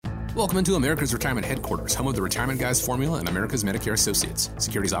Welcome into America's Retirement Headquarters, home of the Retirement Guys Formula and America's Medicare Associates.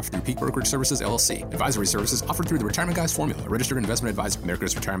 Securities offered through Peak Brokerage Services, LLC. Advisory services offered through the Retirement Guys Formula, a registered investment advisor.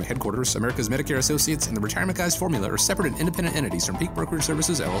 America's Retirement Headquarters, America's Medicare Associates, and the Retirement Guys Formula are separate and independent entities from Peak Brokerage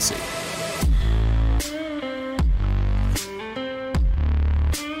Services, LLC.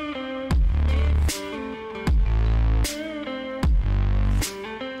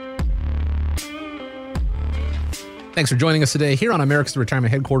 Thanks for joining us today here on America's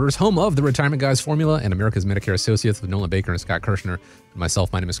Retirement Headquarters, home of the Retirement Guys Formula and America's Medicare Associates with Nolan Baker and Scott Kirshner. And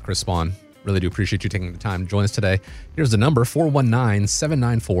myself, my name is Chris Spawn. Really do appreciate you taking the time to join us today. Here's the number,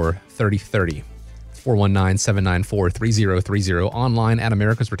 419-794-3030. 419-794-3030, online at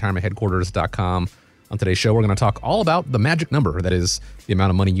americasretirementheadquarters.com. On today's show, we're going to talk all about the magic number, that is the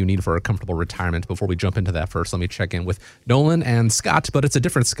amount of money you need for a comfortable retirement. Before we jump into that, first, let me check in with Nolan and Scott, but it's a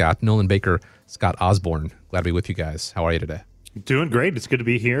different Scott, Nolan Baker, Scott Osborne. Glad to be with you guys. How are you today? Doing great. It's good to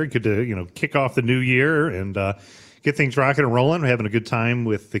be here. Good to, kick off the new year and get things rocking and rolling. We're having a good time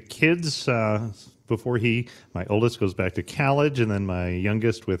with the kids before my oldest goes back to college, and then my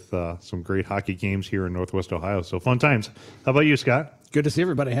youngest with some great hockey games here in Northwest Ohio. So fun times. How about you, Scott? Good to see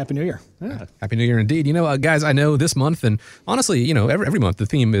everybody. Happy New Year. Yeah. Happy New Year indeed. Guys, I know this month, and honestly, every month, the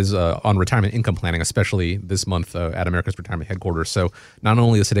theme is on retirement income planning, especially this month at America's Retirement Headquarters. So not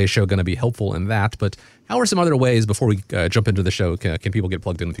only is today's show going to be helpful in that, but how are some other ways, before we jump into the show, can people get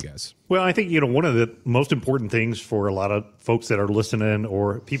plugged in with you guys? Well, I think, one of the most important things for a lot of folks that are listening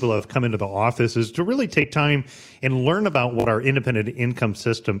or people that have come into the office is to really take time and learn about what our independent income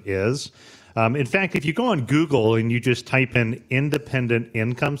system is. In fact, if you go on Google and you just type in independent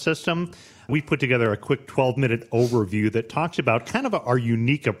income system, we put together a quick 12-minute overview that talks about kind of our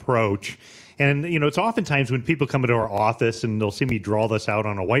unique approach. And, it's oftentimes when people come into our office and they'll see me draw this out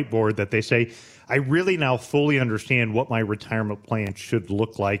on a whiteboard that they say, I really now fully understand what my retirement plan should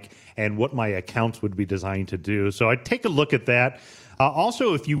look like and what my accounts would be designed to do. So I'd take a look at that.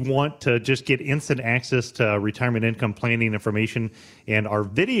 Also, if you want to just get instant access to retirement income planning information and our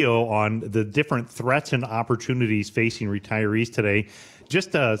video on the different threats and opportunities facing retirees today,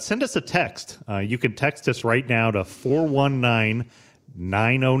 just send us a text. You can text us right now to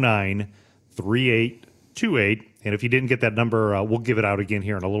 419-909-3828. And if you didn't get that number, we'll give it out again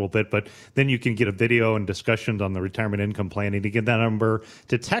here in a little bit. But then you can get a video and discussions on the retirement income planning. To get that number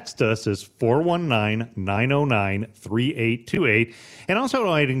to text us is 419-909-3828. And also,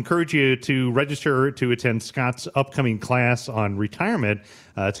 I'd encourage you to register to attend Scott's upcoming class on retirement.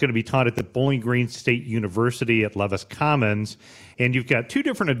 It's going to be taught at the Bowling Green State University at Levis Commons. And you've got two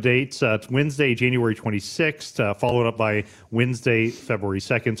different dates. It's Wednesday, January 26th, followed up by Wednesday, February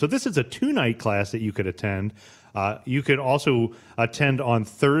 2nd. So this is a two-night class that you could attend. You could also attend on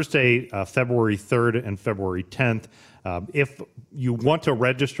Thursday, February 3rd and February 10th. If you want to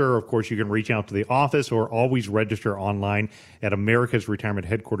register, of course, you can reach out to the office or always register online at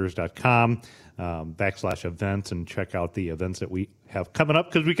americasretirementheadquarters.com /events and check out the events that we have coming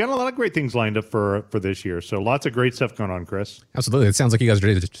up, because we got a lot of great things lined up for this year. So lots of great stuff going on, Chris. Absolutely. It sounds like you guys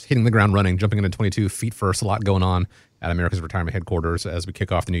are just hitting the ground running, jumping into 22 feet first. A lot going on at America's Retirement Headquarters as we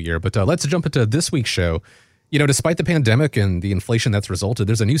kick off the new year. But let's jump into this week's show. Despite the pandemic and the inflation that's resulted,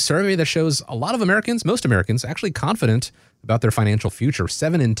 there's a new survey that shows a lot of Americans, most Americans, actually confident about their financial future.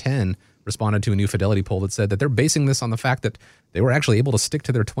 7 in 10 responded to a new Fidelity poll that said that they're basing this on the fact that they were actually able to stick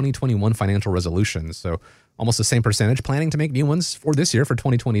to their 2021 financial resolutions. So almost the same percentage planning to make new ones for this year, for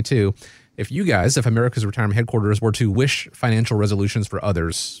 2022. If America's Retirement Headquarters were to wish financial resolutions for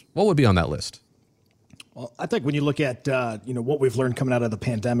others, what would be on that list? Well, I think when you look at what we've learned coming out of the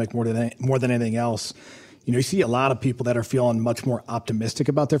pandemic more than anything else, you see a lot of people that are feeling much more optimistic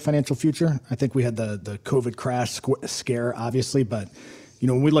about their financial future. I think we had the COVID crash scare, obviously, but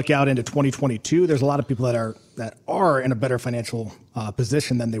when we look out into 2022, there's a lot of people that are in a better financial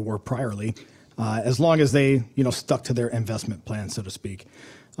position than they were priorly, as long as they stuck to their investment plan, so to speak.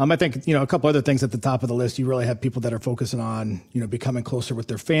 I think a couple other things at the top of the list. You really have people that are focusing on becoming closer with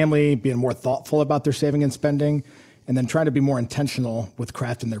their family, being more thoughtful about their saving and spending, and then trying to be more intentional with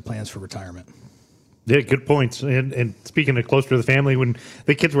crafting their plans for retirement. Yeah, good points. And speaking of closer to the family, when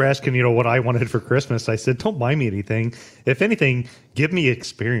the kids were asking, what I wanted for Christmas, I said, don't buy me anything. If anything, give me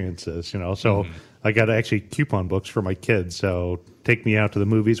experiences, So I got actually coupon books for my kids. So take me out to the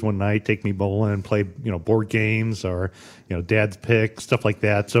movies one night, take me bowling, play, board games or, dad's pick, stuff like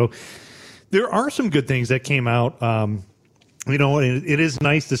that. So there are some good things that came out It is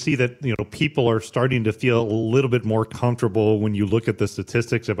nice to see that, people are starting to feel a little bit more comfortable when you look at the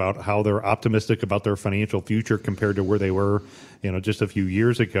statistics about how they're optimistic about their financial future compared to where they were, just a few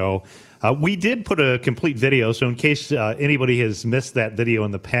years ago. We did put a complete video. So in case anybody has missed that video in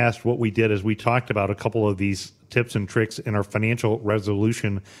the past, what we did is we talked about a couple of these tips and tricks in our financial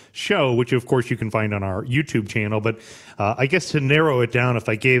resolution show, which of course you can find on our YouTube channel. But I guess to narrow it down, if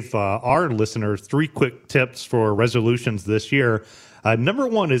I gave our listeners 3 quick tips for resolutions this year, number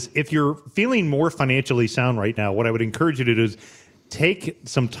one is if you're feeling more financially sound right now, what I would encourage you to do is take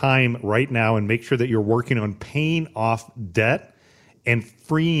some time right now and make sure that you're working on paying off debt and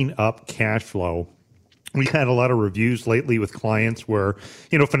freeing up cash flow. We've had a lot of reviews lately with clients where,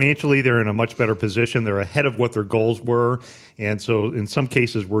 financially they're in a much better position. They're ahead of what their goals were. And so in some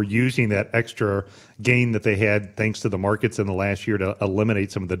cases, we're using that extra gain that they had thanks to the markets in the last year to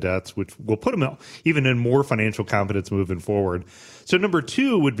eliminate some of the debts, which will put them even in more financial confidence moving forward. So number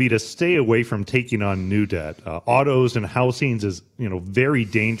 2 would be to stay away from taking on new debt. Autos and housings is, very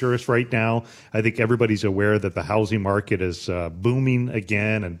dangerous right now. I think everybody's aware that the housing market is booming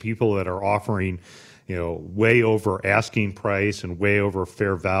again, and people that are offering way over asking price and way over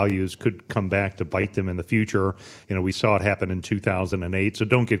fair values could come back to bite them in the future. We saw it happen in 2008. So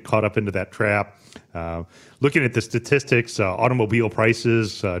don't get caught up into that trap. Looking at the statistics, automobile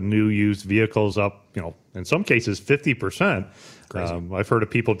prices, new used vehicles up, in some cases 50%. I've heard of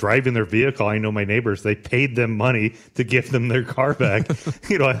people driving their vehicle. I know my neighbors, they paid them money to give them their car back,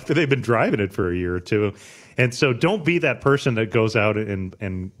 after they've been driving it for a year or two. And so don't be that person that goes out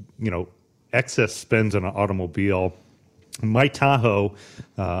and excess spends on an automobile. My Tahoe,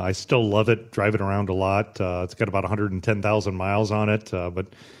 I still love it, drive it around a lot. It's got about 110,000 miles on it, but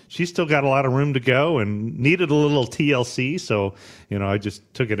she's still got a lot of room to go and needed a little TLC. So, I just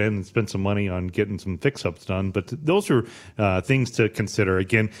took it in and spent some money on getting some fix-ups done. But those are things to consider.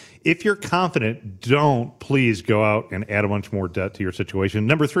 Again, if you're confident, don't please go out and add a bunch more debt to your situation.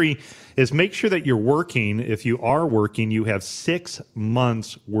 Number 3 is make sure that you're working. If you are working, you have 6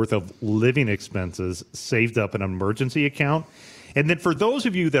 months worth of living expenses saved up in an emergency account. And then for those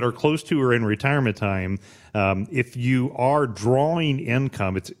of you that are close to or in retirement time, if you are drawing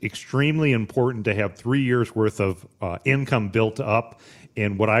income, it's extremely important to have 3 years worth of income built up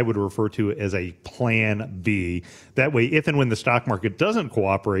in what I would refer to as a plan B. That way, if and when the stock market doesn't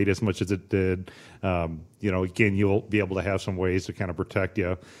cooperate as much as it did, again, you'll be able to have some ways to kind of protect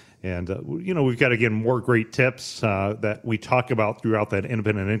you. And, we've got, again, more great tips that we talk about throughout that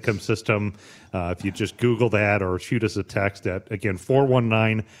independent income system. If you just Google that or shoot us a text at, again,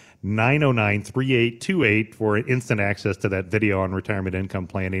 419-909-3828 for instant access to that video on retirement income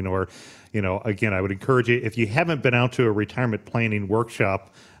planning. Or, again, I would encourage you, if you haven't been out to a retirement planning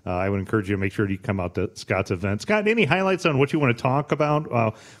workshop, I would encourage you to make sure you come out to Scott's event. Scott, any highlights on what you want to talk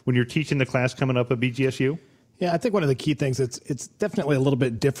about when you're teaching the class coming up at BGSU? Yeah, I think one of the key things, it's definitely a little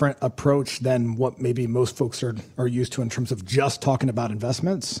bit different approach than what maybe most folks are used to in terms of just talking about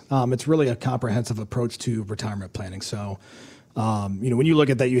investments. It's really a comprehensive approach to retirement planning. So, when you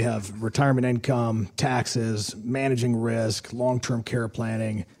look at that, you have retirement income, taxes, managing risk, long-term care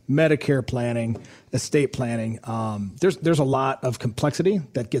planning, Medicare planning, estate planning. There's a lot of complexity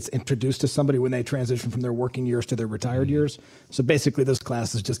that gets introduced to somebody when they transition from their working years to their retired years. So basically, this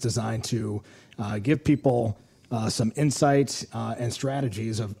class is just designed to give people some insights and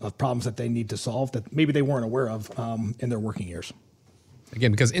strategies of problems that they need to solve that maybe they weren't aware of in their working years.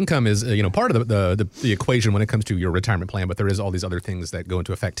 Again, because income is part of the equation when it comes to your retirement plan, but there is all these other things that go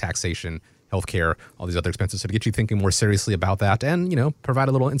into effect: taxation, healthcare, all these other expenses. So to get you thinking more seriously about that, and provide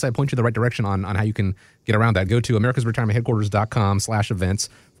a little insight, point you in the right direction on how you can get around that, go to americasretirementheadquarters.com/events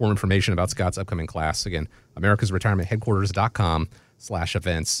for more information about Scott's upcoming class. Again,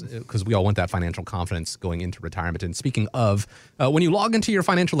 americasretirementheadquarters.com/events, because we all want that financial confidence going into retirement. And speaking of, when you log into your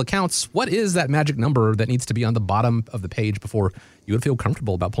financial accounts, what is that magic number that needs to be on the bottom of the page before you would feel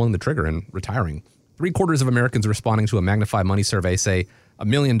comfortable about pulling the trigger and retiring? 3/4 of Americans responding to a Magnify Money survey say $1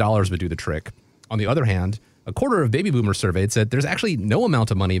 million would do the trick. On the other hand, 1/4 of baby boomers surveyed said there's actually no amount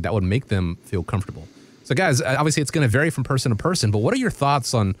of money that would make them feel comfortable. So guys, obviously it's going to vary from person to person, but what are your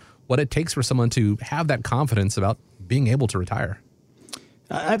thoughts on what it takes for someone to have that confidence about being able to retire?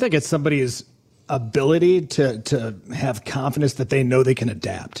 I think it's somebody's ability to have confidence that they know they can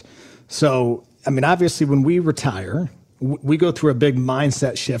adapt. So, obviously when we retire, we go through a big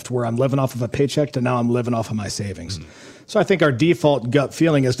mindset shift where I'm living off of a paycheck to now I'm living off of my savings. So I think our default gut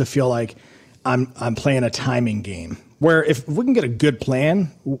feeling is to feel like I'm playing a timing game. Where if we can get a good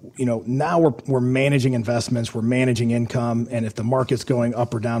plan, now we're managing investments, we're managing income, and if the market's going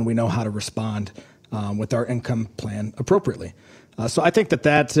up or down, we know how to respond with our income plan appropriately. So I think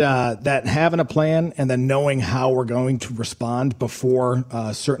that having a plan and then knowing how we're going to respond before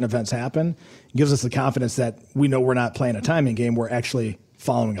certain events happen gives us the confidence that we know we're not playing a timing game. We're actually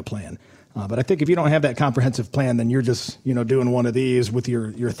following a plan. But I think if you don't have that comprehensive plan, then you're just doing one of these with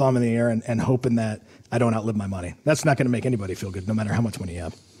your thumb in the air and hoping that I don't outlive my money. That's not going to make anybody feel good, no matter how much money you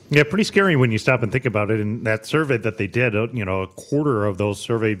have. Yeah, pretty scary when you stop and think about it. In that survey that they did, a quarter of those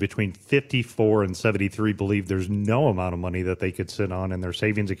surveyed between 54 and 73 believe there's no amount of money that they could sit on in their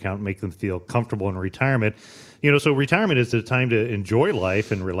savings account and make them feel comfortable in retirement. So retirement is the time to enjoy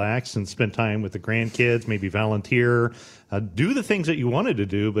life and relax and spend time with the grandkids, maybe volunteer, do the things that you wanted to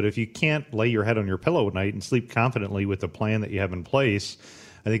do. But if you can't lay your head on your pillow at night and sleep confidently with the plan that you have in place,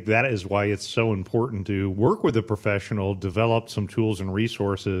 I think that is why it's so important to work with a professional, develop some tools and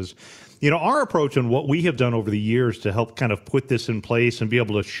resources. Our approach and what we have done over the years to help kind of put this in place and be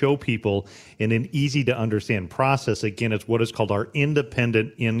able to show people in an easy to understand process, again, it's what is called our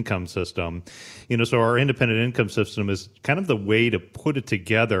independent income system. So our independent income system is kind of the way to put it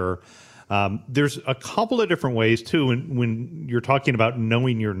together. There's a couple of different ways, too, when you're talking about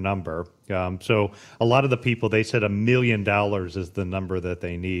knowing your number. So a lot of the people, they said $1 million is the number that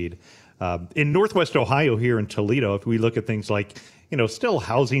they need. In Northwest Ohio here in Toledo, if we look at things like, still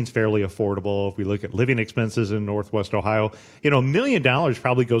housing's fairly affordable. If we look at living expenses in Northwest Ohio, $1 million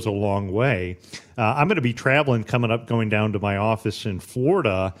probably goes a long way. I'm going to be going down to my office in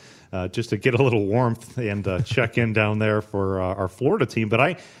Florida just to get a little warmth and check in down there for our Florida team. But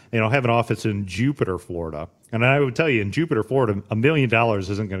I have an office in Jupiter, Florida. And I would tell you, in Jupiter, Florida, $1 million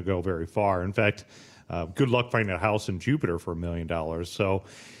isn't going to go very far. In fact, good luck finding a house in Jupiter for $1 million. So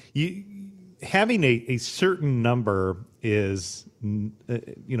having a certain number is,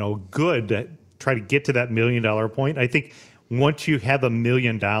 good to try to get to that $1 million point. I think once you have $1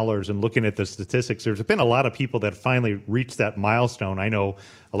 million and looking at the statistics, there's been a lot of people that finally reached that milestone. I know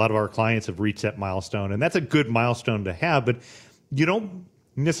a lot of our clients have reached that milestone, and that's a good milestone to have, but you don't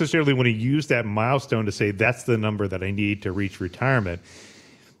necessarily want to use that milestone to say that's the number that I need to reach retirement.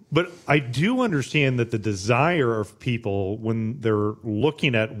 But I do understand that the desire of people when they're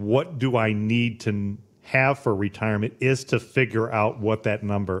looking at what do I need to have for retirement is to figure out what that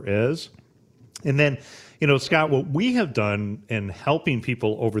number is. And then, Scott, what we have done in helping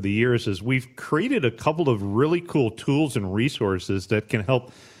people over the years is we've created a couple of really cool tools and resources that can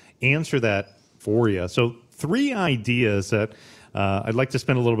help answer that for you. So 3 ideas that I'd like to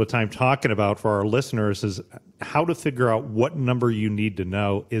spend a little bit of time talking about for our listeners is how to figure out what number you need to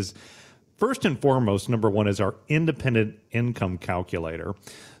know is, first and foremost, number 1 is our independent income calculator.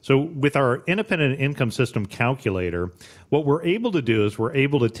 So with our independent income system calculator, what we're able to do is we're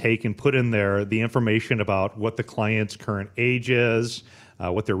able to take and put in there the information about what the client's current age is,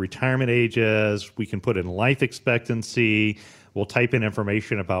 what their retirement age is. We can put in life expectancy. We'll type in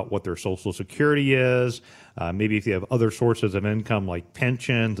information about what their Social Security is, maybe if you have other sources of income like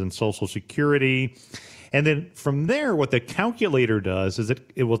pensions and Social Security. And then from there, what the calculator does is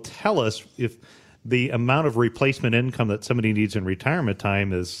it will tell us if the amount of replacement income that somebody needs in retirement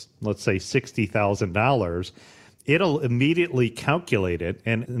time is, let's say, $60,000. It'll immediately calculate it.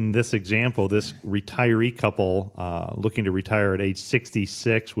 And in this example, this retiree couple looking to retire at age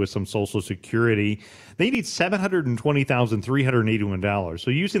 66 with some Social Security, they need $720,381.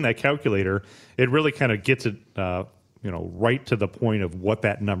 So using that calculator, it really kind of gets it right to the point of what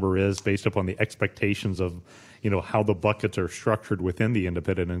that number is based upon the expectations of how the buckets are structured within the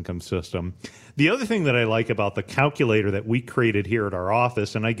independent income system. The other thing that I like about the calculator that we created here at our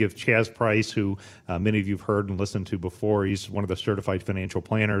office, and I give Chaz Price, who many of you have heard and listened to before, he's one of the certified financial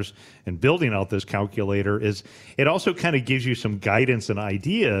planners in building out this calculator, is it also kind of gives you some guidance and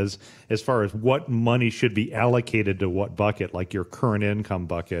ideas as far as what money should be allocated to what bucket, like your current income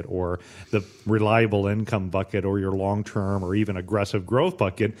bucket or the reliable income bucket or your long-term or even aggressive growth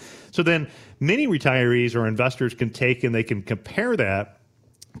bucket. So then many retirees or investors can take and they can compare that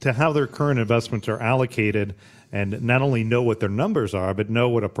to how their current investments are allocated and not only know what their numbers are, but know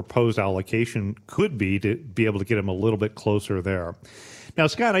what a proposed allocation could be to be able to get them a little bit closer there. Now,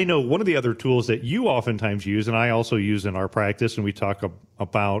 Scott, I know one of the other tools that you oftentimes use, and I also use in our practice, and we talk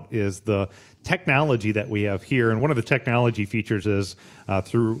about, is the technology that we have here. And one of the technology features is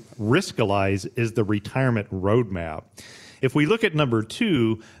through Riskalyze is the retirement roadmap. If we look at number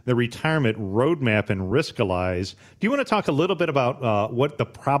 2, the retirement roadmap and Riskalyze, do you want to talk a little bit about what the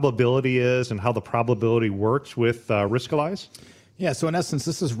probability is and how the probability works with Riskalyze? Yeah, so in essence,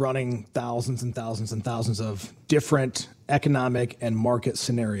 this is running thousands and thousands and thousands of different economic and market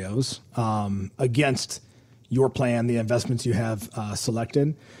scenarios against your plan, the investments you have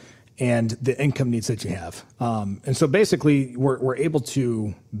selected. and the income needs that you have. And so basically we're able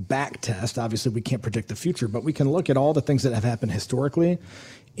to back test. Obviously we can't predict the future, but we can look at all the things that have happened historically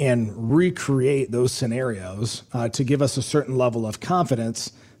and recreate those scenarios to give us a certain level of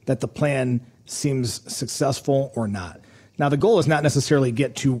confidence that the plan seems successful or not. Now, the goal is not necessarily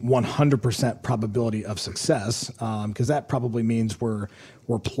get to 100% probability of success, because that probably means we're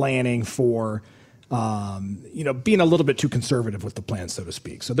planning for being a little bit too conservative with the plan, so to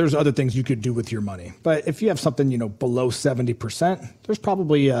speak. So there's other things you could do with your money. But if you have something, below 70%, there's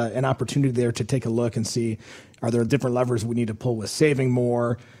probably an opportunity there to take a look and see, are there different levers we need to pull with saving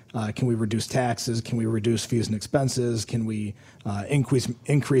more? Can we reduce taxes? Can we reduce fees and expenses? Can we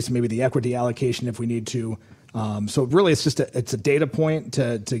increase maybe the equity allocation if we need to? So really, it's just it's a data point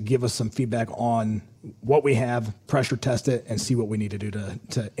to give us some feedback on what we have, pressure test it, and see what we need to do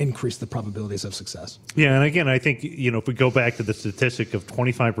to increase the probabilities of success. Yeah, and again, I think if we go back to the statistic of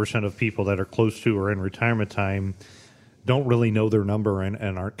 25% of people that are close to or in retirement time don't really know their number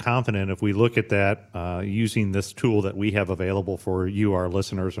and aren't confident. If we look at that using this tool that we have available for you, our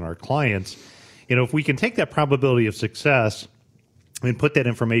listeners, and our clients, if we can take that probability of success and put that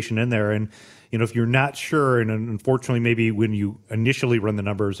information in there, and if you're not sure, and unfortunately maybe when you initially run the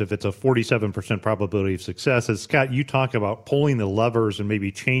numbers, if it's a 47% probability of success, as Scott, you talk about pulling the levers and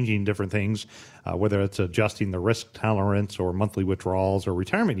maybe changing different things, whether it's adjusting the risk tolerance or monthly withdrawals or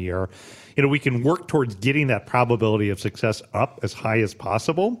retirement year, we can work towards getting that probability of success up as high as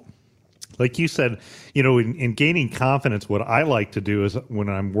possible. Like you said, in gaining confidence, what I like to do is when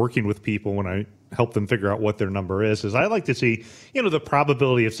I'm working with people, when I help them figure out what their number is I like to see, the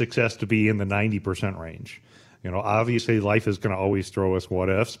probability of success to be in the 90% range. Obviously life is going to always throw us what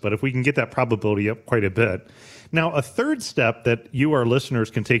ifs, but if we can get that probability up quite a bit. Now, a third step that you, our listeners,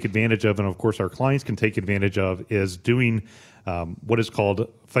 can take advantage of, and of course our clients can take advantage of, is doing what is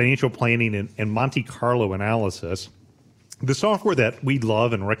called financial planning and Monte Carlo analysis. The software that we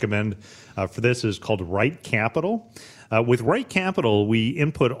love and recommend for this is called Right Capital. With Right Capital, we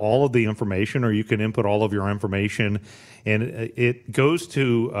input all of the information, or you can input all of your information, and it goes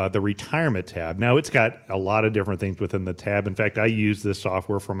to the retirement tab. Now, it's got a lot of different things within the tab. In fact, I use this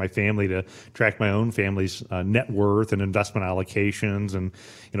software for my family to track my own family's net worth and investment allocations and,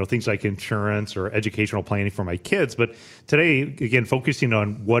 things like insurance or educational planning for my kids. But today, again, focusing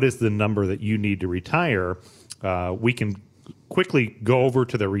on what is the number that you need to retire, we can quickly go over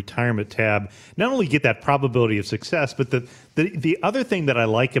to the retirement tab, not only get that probability of success, but the other thing that I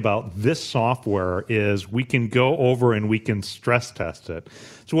like about this software is we can go over and we can stress test it.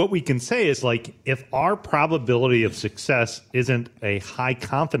 So what we can say is, like, if our probability of success isn't a high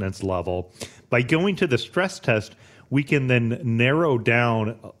confidence level, by going to the stress test, we can then narrow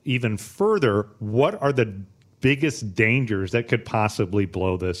down even further what are the biggest dangers that could possibly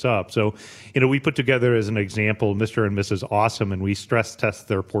blow this up. So, we put together as an example Mr. and Mrs. Awesome, and we stress test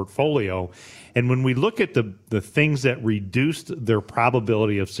their portfolio. And when we look at the things that reduced their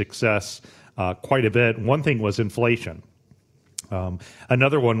probability of success quite a bit, one thing was inflation.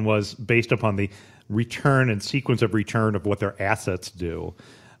 Another one was based upon the return and sequence of return of what their assets do.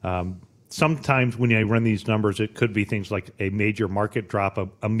 Sometimes when I run these numbers, it could be things like a major market drop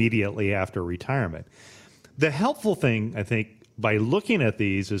immediately after retirement. The helpful thing, I think, by looking at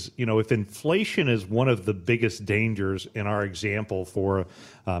these is, if inflation is one of the biggest dangers in our example for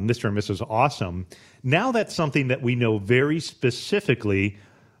Mr. and Mrs. Awesome, now that's something that we know very specifically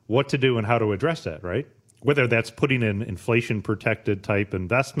what to do and how to address that, right? Whether that's putting in inflation-protected type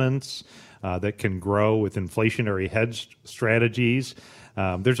investments that can grow with inflationary hedge strategies.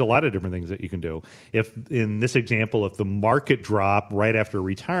 There's a lot of different things that you can do. If in this example, if the market drop right after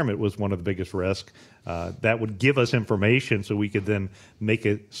retirement was one of the biggest risks, that would give us information so we could then make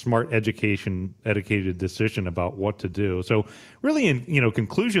a smart educated decision about what to do. So really, in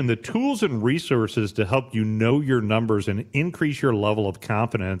conclusion, the tools and resources to help you know your numbers and increase your level of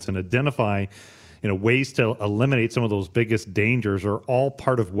confidence and identify ways to eliminate some of those biggest dangers are all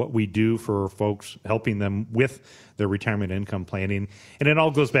part of what we do for folks, helping them with their retirement income planning. And it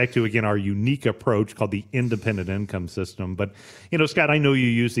all goes back to, again, our unique approach called the independent income system. But, Scott, I know you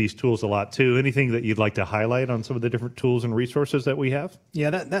use these tools a lot too. Anything that you'd like to highlight on some of the different tools and resources that we have?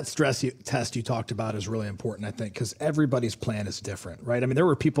 Yeah, that stress test you talked about is really important, I think, because everybody's plan is different, right? I mean, there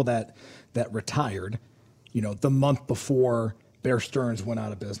were people that retired, the month before Bear Stearns went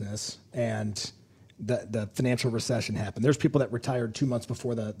out of business and the financial recession happened. There's people that retired 2 months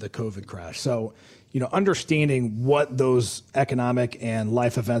before the COVID crash. So, understanding what those economic and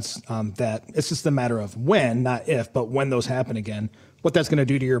life events that it's just a matter of when, not if, but when those happen again, what that's going to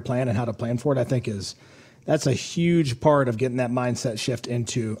do to your plan and how to plan for it, I think is that's a huge part of getting that mindset shift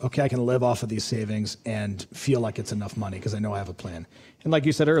into, okay, I can live off of these savings and feel like it's enough money because I know I have a plan. And like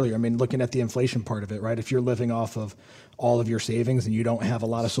you said earlier, I mean, looking at the inflation part of it, right? If you're living off of all of your savings and you don't have a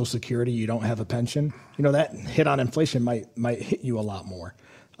lot of Social Security, you don't have a pension, that hit on inflation might hit you a lot more.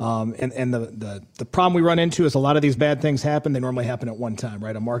 And the problem we run into is a lot of these bad things happen. They normally happen at one time,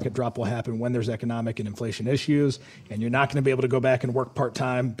 right? A market drop will happen when there's economic and inflation issues, and you're not going to be able to go back and work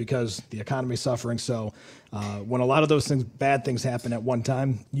part-time because the economy's suffering. So when a lot of those bad things happen at one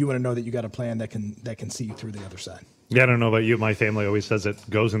time, you want to know that you got a plan that can see you through the other side. Yeah, I don't know about you. My family always says it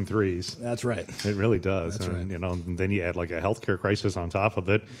goes in threes. That's right. It really does. That's right. And then you add like a healthcare crisis on top of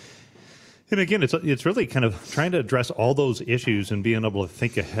it. And again, it's really kind of trying to address all those issues and being able to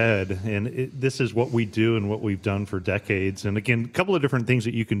think ahead. And this is what we do and what we've done for decades. And again, a couple of different things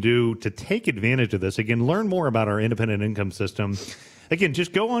that you can do to take advantage of this. Again, learn more about our independent income system. Again,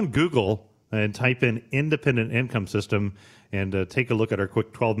 just go on Google and type in independent income system and take a look at our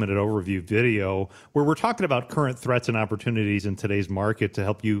quick 12-minute overview video where we're talking about current threats and opportunities in today's market to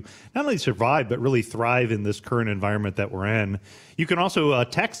help you not only survive, but really thrive in this current environment that we're in. You can also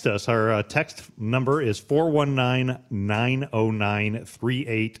text us. Our text number is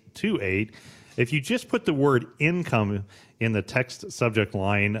 419-909-3828. If you just put the word income in the text subject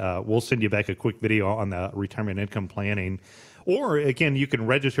line, we'll send you back a quick video on the retirement income planning. Or, again, you can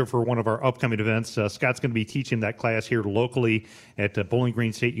register for one of our upcoming events. Scott's going to be teaching that class here locally at Bowling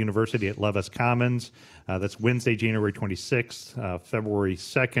Green State University at Levis Commons. That's Wednesday, January 26th, February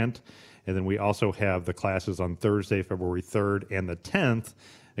 2nd. And then we also have the classes on Thursday, February 3rd and the 10th.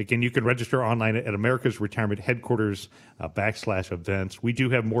 Again, you can register online at America's Retirement Headquarters /events. We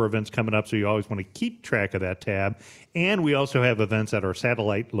do have more events coming up, so you always want to keep track of that tab. And we also have events at our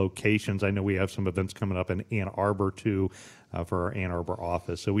satellite locations. I know we have some events coming up in Ann Arbor, too, for our Ann Arbor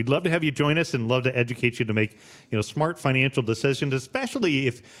office. So we'd love to have you join us and love to educate you to make smart financial decisions, especially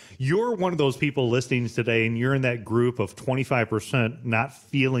if you're one of those people listening today and you're in that group of 25% not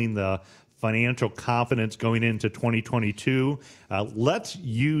feeling the financial confidence going into 2022. Let's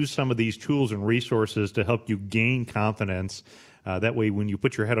use some of these tools and resources to help you gain confidence. That way, when you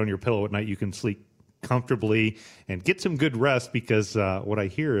put your head on your pillow at night, you can sleep comfortably and get some good rest because what I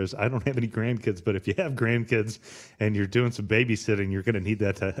hear is I don't have any grandkids, but if you have grandkids and you're doing some babysitting, you're going to need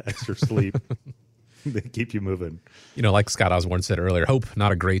that extra sleep. They keep you moving. Like Scott Osborne said earlier, hope,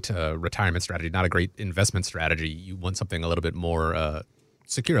 not a great retirement strategy, not a great investment strategy. You want something a little bit more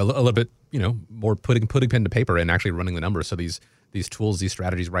secure, a little bit, more putting pen to paper and actually running the numbers. So these tools, these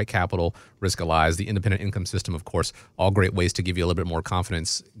strategies, Right Capital, Riskalyze, the independent income system, of course, all great ways to give you a little bit more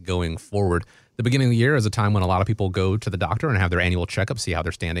confidence going forward. The beginning of the year is a time when a lot of people go to the doctor and have their annual checkup, see how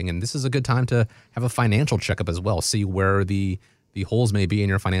they're standing. And this is a good time to have a financial checkup as well, see where the holes may be in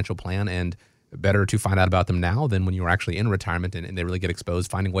your financial plan, and better to find out about them now than when you're actually in retirement and they really get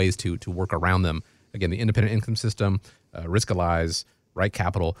exposed, finding ways to work around them. Again, the independent income system, Riskalyze, Right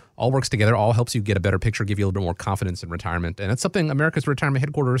Capital, all works together, all helps you get a better picture, give you a little bit more confidence in retirement. And it's something America's Retirement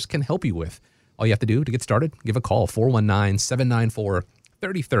Headquarters can help you with. All you have to do to get started, give a call,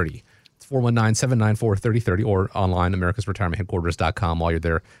 419-794-3030. It's 419-794-3030 or online, americasretirementheadquarters.com. While you're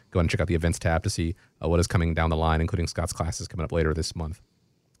there, go ahead and check out the events tab to see what is coming down the line, including Scott's classes coming up later this month.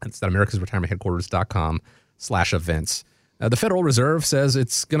 It's at americasretirementheadquarters.com/events. The Federal Reserve says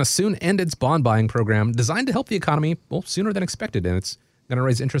it's going to soon end its bond buying program designed to help the economy, sooner than expected, and it's going to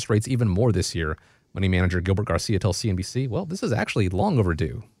raise interest rates even more this year. Money manager Gilbert Garcia tells CNBC, this is actually long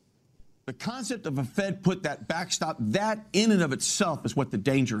overdue. The concept of a Fed put that backstop, that in and of itself is what the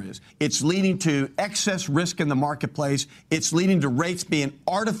danger is. It's leading to excess risk in the marketplace. It's leading to rates being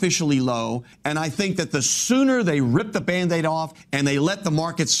artificially low. And I think that the sooner they rip the Band-Aid off and they let the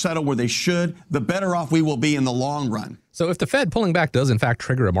markets settle where they should, the better off we will be in the long run. So if the Fed pulling back does in fact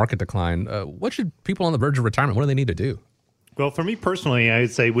trigger a market decline, what should people on the verge of retirement, what do they need to do? Well, for me personally, I'd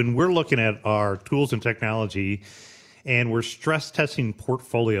say when we're looking at our tools and technology and we're stress testing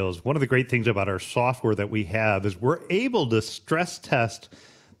portfolios, one of the great things about our software that we have is we're able to stress test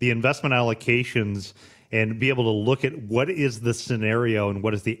the investment allocations and be able to look at what is the scenario and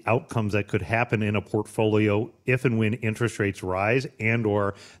what is the outcomes that could happen in a portfolio if and when interest rates rise and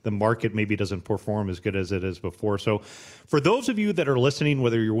or the market maybe doesn't perform as good as it is before. So for those of you that are listening,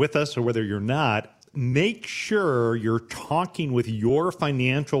 whether you're with us or whether you're not, make sure you're talking with your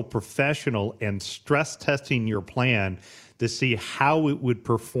financial professional and stress testing your plan to see how it would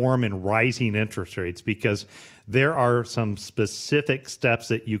perform in rising interest rates, because there are some specific steps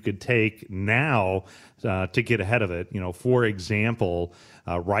that you could take now to get ahead of it. For example,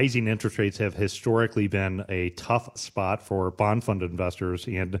 rising interest rates have historically been a tough spot for bond fund investors.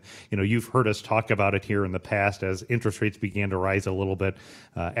 And, you've heard us talk about it here in the past as interest rates began to rise a little bit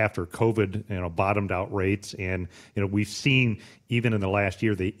after COVID, bottomed out rates. And, we've seen even in the last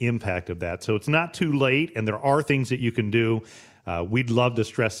year the impact of that. So it's not too late, and there are things that you can do. We'd love to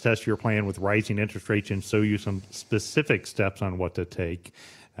stress test your plan with rising interest rates and show you some specific steps on what to take.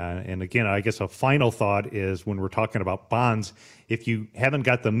 And again, I guess a final thought is when we're talking about bonds, if you haven't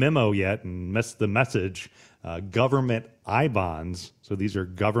got the memo yet and missed the message, government I-bonds, so these are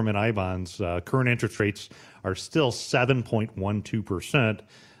government I-bonds, current interest rates are still 7.12%.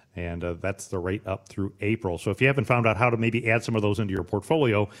 And that's the rate up through April. So if you haven't found out how to maybe add some of those into your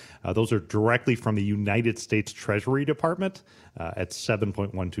portfolio, those are directly from the United States Treasury Department at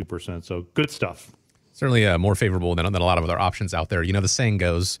 7.12%. So good stuff. Certainly more favorable than a lot of other options out there. The saying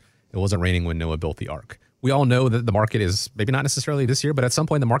goes, it wasn't raining when Noah built the ark. We all know that the market is maybe not necessarily this year, but at some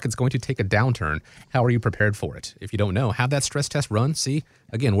point the market's going to take a downturn. How are you prepared for it? If you don't know, have that stress test run. See,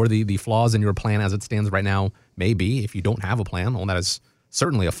 again, where the flaws in your plan as it stands right now may be. If you don't have a plan, well, that is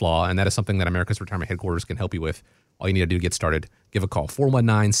certainly a flaw, and that is something that America's Retirement Headquarters can help you with. All you need to do to get started, give a call,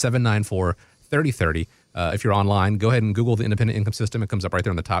 419-794-3030. If you're online, go ahead and Google the independent income system. It comes up right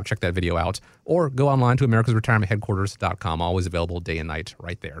there on the top. Check that video out. Or go online to americasretirementheadquarters.com. Always available day and night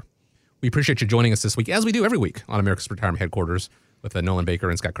right there. We appreciate you joining us this week, as we do every week on America's Retirement Headquarters with Nolan Baker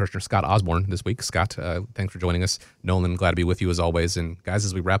and Scott Kirshner. Scott Osborne this week. Scott, thanks for joining us. Nolan, glad to be with you as always. And guys,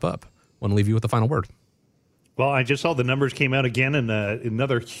 as we wrap up, I want to leave you with the final word. Well, I just saw the numbers came out again, and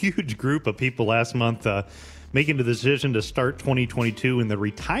another huge group of people last month making the decision to start 2022 in the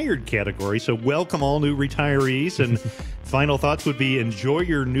retired category. So welcome all new retirees. And final thoughts would be enjoy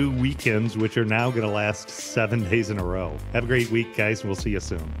your new weekends, which are now going to last 7 days in a row. Have a great week, guys, and we'll see you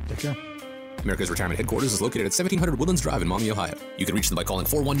soon. Take care. America's Retirement Headquarters is located at 1700 Woodlands Drive in Maumee, Ohio. You can reach them by calling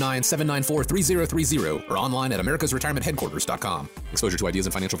 419-794-3030 or online at americasretirementheadquarters.com. Exposure to ideas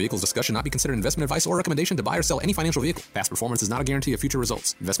and financial vehicles discussion not be considered investment advice or recommendation to buy or sell any financial vehicle. Past performance is not a guarantee of future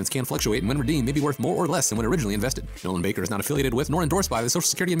results. Investments can fluctuate and when redeemed may be worth more or less than when originally invested. Nolan Baker is not affiliated with nor endorsed by the Social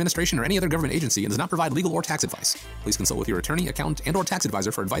Security Administration or any other government agency and does not provide legal or tax advice. Please consult with your attorney, accountant, and or tax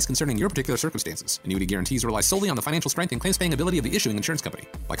advisor for advice concerning your particular circumstances. Annuity guarantees rely solely on the financial strength and claims-paying ability of the issuing insurance company.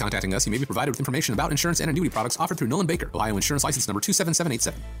 By contacting us, you may be provided with information about insurance and annuity products offered through Nolan Baker, Ohio Insurance License Number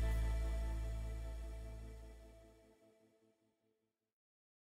 27787.